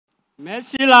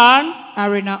Mercyland,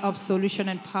 arena of solution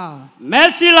and power.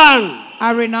 Mercyland,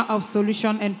 arena of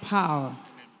solution and power.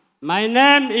 My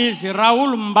name is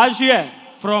Raoul Mbazue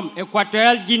from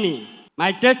Equatorial Guinea.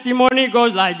 My testimony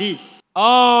goes like this.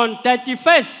 On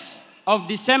 31st of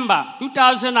December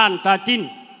 2013,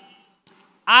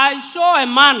 I saw a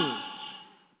man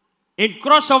in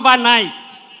crossover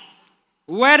night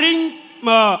wearing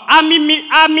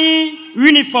army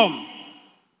uniform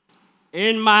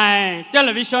in my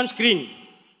television screen.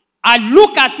 I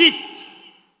look at it.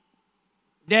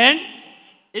 Then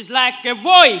it's like a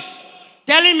voice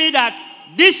telling me that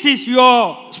this is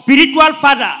your spiritual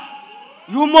father.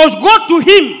 You must go to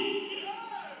him.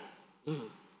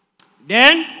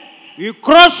 Then we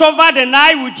cross over the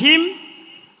night with him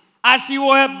as he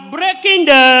was breaking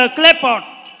the clay pot.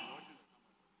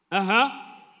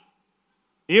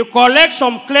 He collects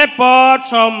some clay pot,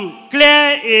 some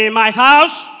clay in my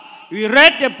house. We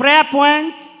read the prayer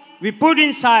point. We put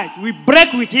inside. We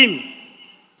break with him.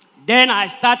 Then I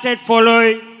started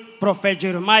following Prophet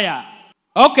Jeremiah.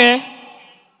 Okay.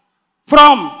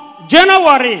 From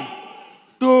January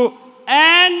to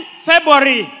end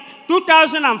February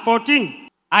 2014,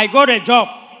 I got a job.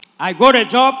 I got a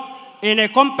job in a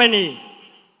company,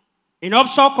 in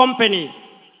offshore company.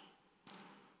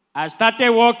 I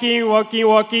started working.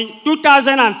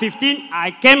 2015,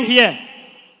 I came here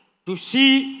to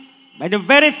see, by the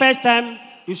very first time,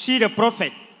 to see the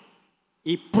prophet.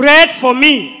 He prayed for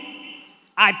me.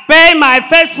 I pay my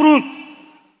first fruit.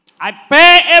 I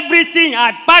pay everything.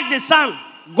 I pack the sand,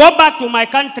 go back to my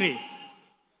country.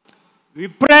 We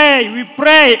pray.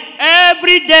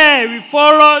 Every day we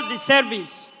follow the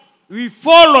service. We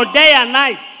follow day and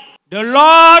night. The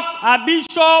Lord has been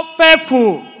so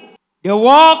faithful. The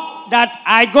work that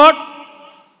I got,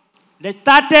 they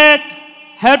started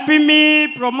helping me,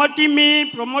 promoting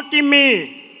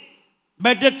me.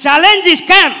 But the challenges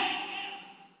came.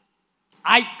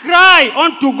 I cried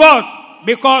unto God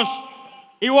because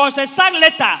it was a sad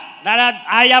letter that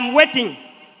I am waiting.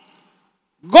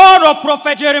 God of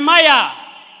Prophet Jeremiah,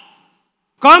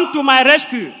 come to my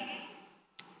rescue.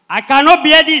 I cannot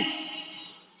bear this.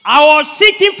 I was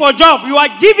seeking for a job. You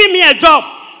are giving me a job.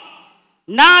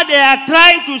 Now they are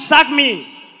trying to sack me.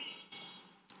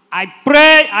 I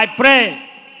pray.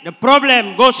 The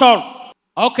problem goes solved.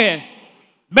 Okay.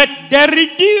 But they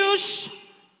reduce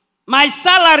my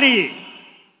salary.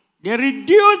 They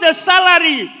reduce the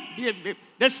salary.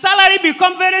 The salary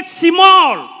become very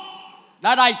small.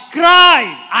 That I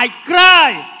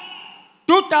cry.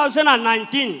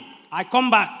 2019, I come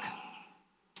back.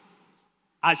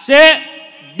 I say,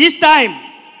 this time,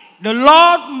 the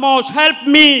Lord must help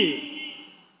me.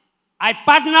 I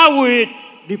partner with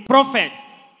the prophet.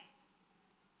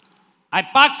 I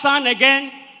pack sand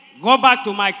again, go back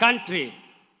to my country.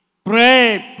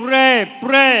 Pray.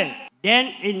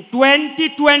 Then in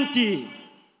 2020,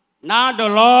 now the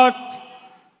Lord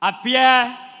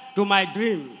appeared to my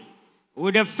dream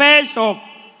with the face of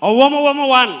a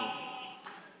woman.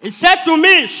 He said to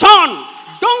me, son,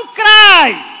 don't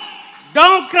cry.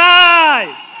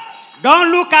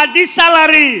 Don't look at this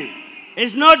salary.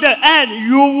 It's not the end.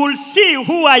 You will see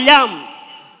who I am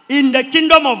in the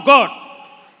kingdom of God.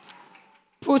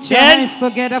 Put your hands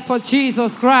together for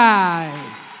Jesus Christ.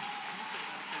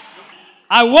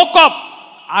 I woke up.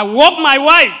 I woke my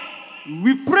wife.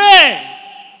 We pray.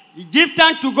 We give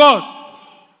thanks to God.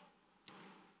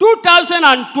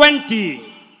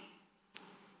 2020,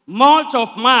 month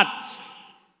of March,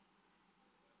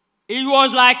 it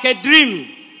was like a dream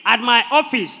at my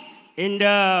office in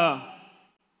the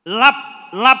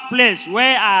lab place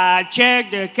where I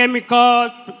check the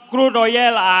chemicals, crude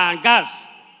oil and gas.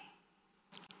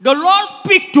 The Lord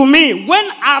speak to me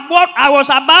when I was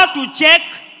about to check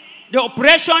the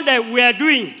operation that we are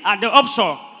doing at the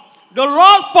offshore. The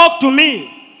Lord spoke to me.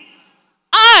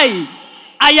 I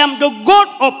am the God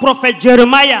of Prophet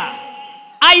Jeremiah.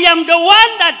 I am the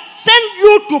one that sent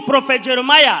you to Prophet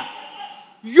Jeremiah.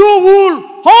 You will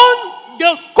own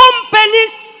the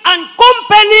companies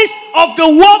of the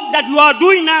work that you are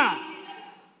doing now.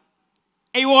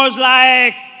 It was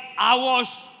like I was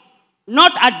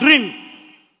not a dream.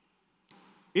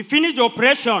 We finished the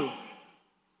operation.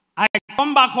 I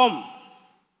come back home.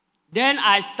 Then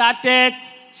I started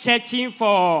searching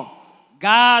for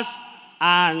gas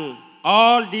and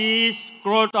all this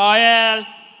crude oil.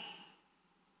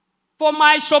 For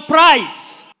my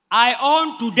surprise, I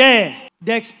own today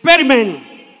the experiment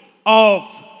of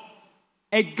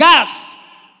a gas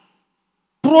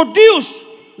produced,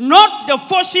 not the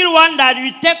fossil one that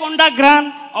we take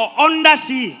underground or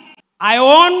undersea. I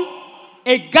own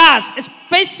a gas, a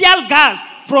special gas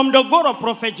from the God of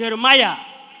Prophet Jeremiah.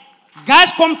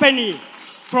 gas company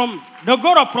from the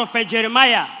God of Prophet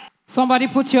Jeremiah. Somebody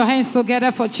put your hands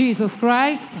together for Jesus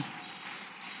Christ.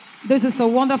 This is a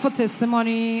wonderful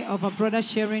testimony of a brother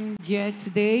sharing here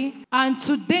today. And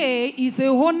today is a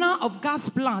owner of gas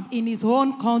plant in his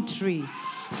own country.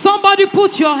 Somebody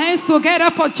put your hands together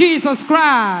for Jesus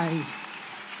Christ.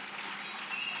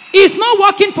 He's not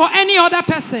working for any other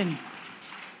person.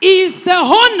 He's the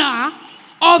owner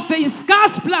of his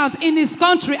gas plant in his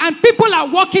country, and people are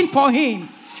working for him.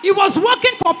 He was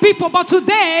working for people, but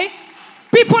today,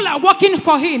 people are working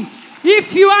for him.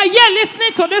 If you are here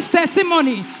listening to this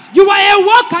testimony, you are a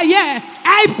worker here.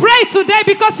 I pray today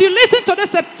because you listen to this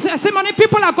testimony,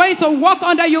 people are going to work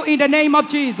under you in the name of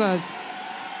Jesus.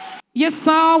 Yes,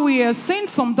 sir, we are seeing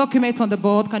some documents on the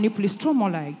board. Can you please throw more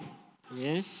light?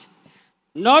 Yes.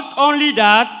 Not only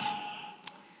that,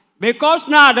 because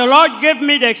now the Lord gave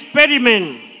me the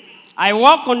experiment. I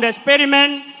work on the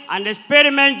experiment, and the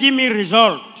experiment give me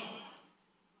result.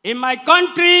 In my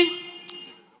country,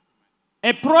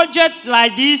 a project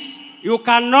like this, you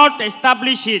cannot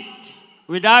establish it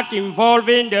without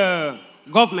involving the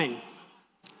government.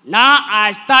 Now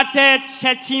I started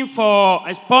searching for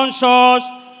sponsors,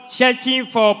 searching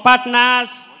for partners.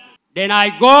 Then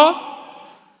I go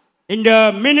in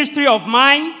the Ministry of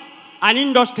Mine and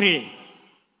Industry.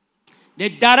 They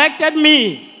directed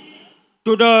me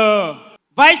to the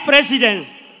Vice President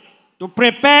to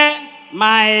prepare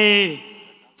my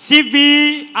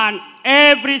CV and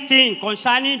everything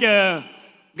concerning the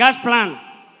gas plant.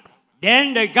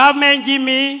 Then the government give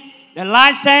me the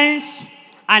license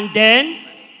and then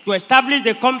to establish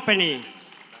the company.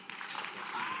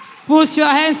 Put your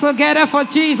hands together for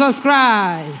Jesus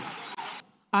Christ.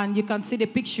 And you can see the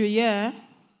picture here.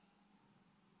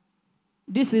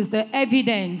 This is the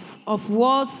evidence of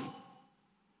what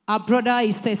our brother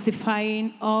is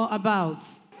testifying all about.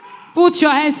 Put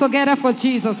your hands together for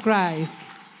Jesus Christ.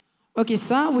 Okay,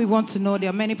 sir, we want to know there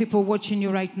are many people watching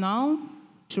you right now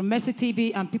through Mercy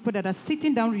TV and people that are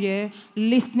sitting down here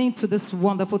listening to this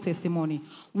wonderful testimony.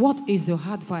 What is your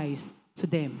advice to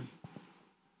them?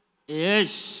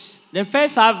 Yes, the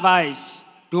first advice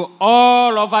to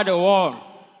all over the world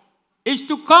is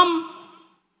to come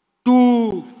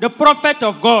to the prophet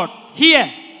of God here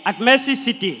at Mercy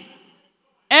City.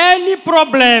 Any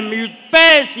problem you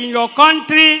face in your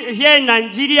country, here in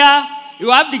Nigeria,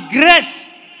 you have the grace.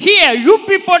 Here, you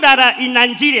people that are in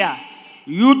Nigeria,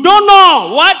 you don't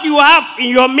know what you have in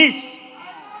your midst.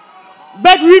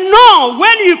 But we know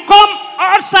when you come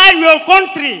outside your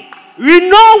country, we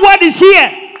know what is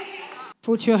here.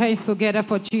 Put your hands together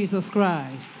for Jesus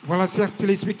Christ. Voilà, chers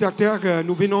téléspectateurs,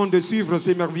 nous venons de suivre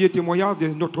ces merveilleux témoignages de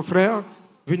notre frère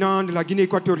venant de la Guinée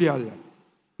équatoriale.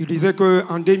 Il disait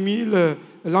qu'en 2000,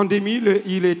 l'an 2000,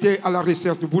 il était à la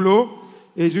recherche de boulot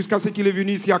et jusqu'à ce qu'il est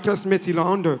venu ici à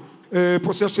Mercyland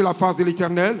pour chercher la face de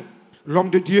l'Éternel.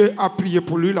 L'homme de Dieu a prié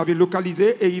pour lui, l'avait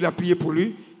localisé et il a prié pour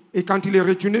lui. Et quand il est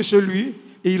retourné chez lui,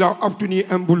 il a obtenu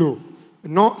un boulot.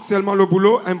 Non seulement le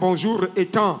boulot, un bon jour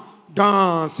étant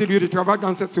dans ce lieu de travail,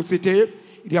 dans cette société,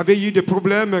 il y avait eu des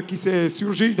problèmes qui s'est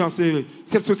surgis dans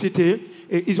cette société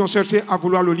et ils ont cherché à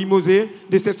vouloir le limoger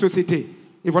de cette société.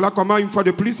 Et voilà comment, une fois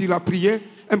de plus, il a prié,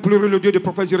 imploré le Dieu du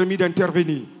prophète Jérémie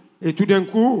d'intervenir. Et tout d'un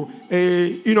coup,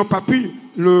 ils n'ont pas pu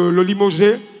le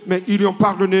limoger, mais ils lui ont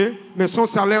pardonné, mais son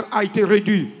salaire a été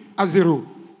réduit à 0.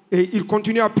 Et il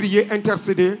continue à prier,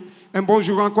 intercéder. Un bon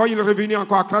jour encore, il est revenu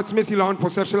encore à Mercyland pour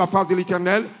chercher la face de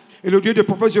l'Éternel. Et le Dieu du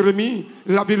prophète Jérémie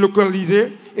l'avait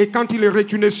localisé. Et quand il est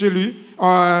retourné chez lui,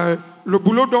 le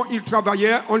boulot dont il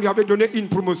travaillait, on lui avait donné une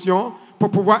promotion pour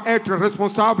pouvoir être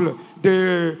responsable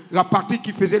de la partie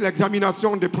qui faisait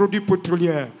l'examination des produits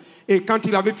pétroliers. Et quand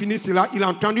il avait fini cela, il a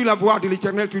entendu la voix de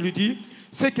l'Éternel qui lui dit: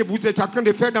 ce que vous êtes en train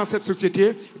de faire dans cette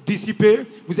société, dissiper,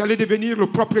 vous allez devenir le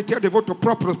propriétaire de votre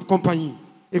propre compagnie.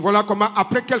 Et voilà comment,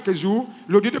 après quelques jours,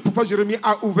 le Dieu du prophète Jérémie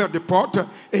a ouvert des portes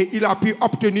et il a pu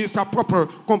obtenir sa propre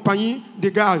compagnie de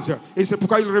gaz. Et c'est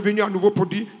pourquoi il est revenu à nouveau pour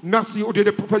dire merci au Dieu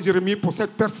du prophète Jérémie pour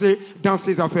cette percée dans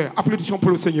ses affaires. Applaudissements pour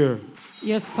le Seigneur.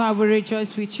 Yes, sir, we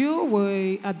rejoice with you.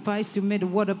 We advise you make the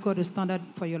word of God a standard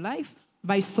for your life.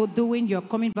 By so doing, you're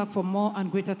coming back for more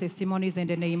and greater testimonies in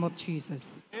the name of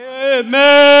Jesus.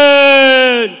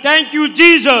 Amen. Thank you,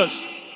 Jesus.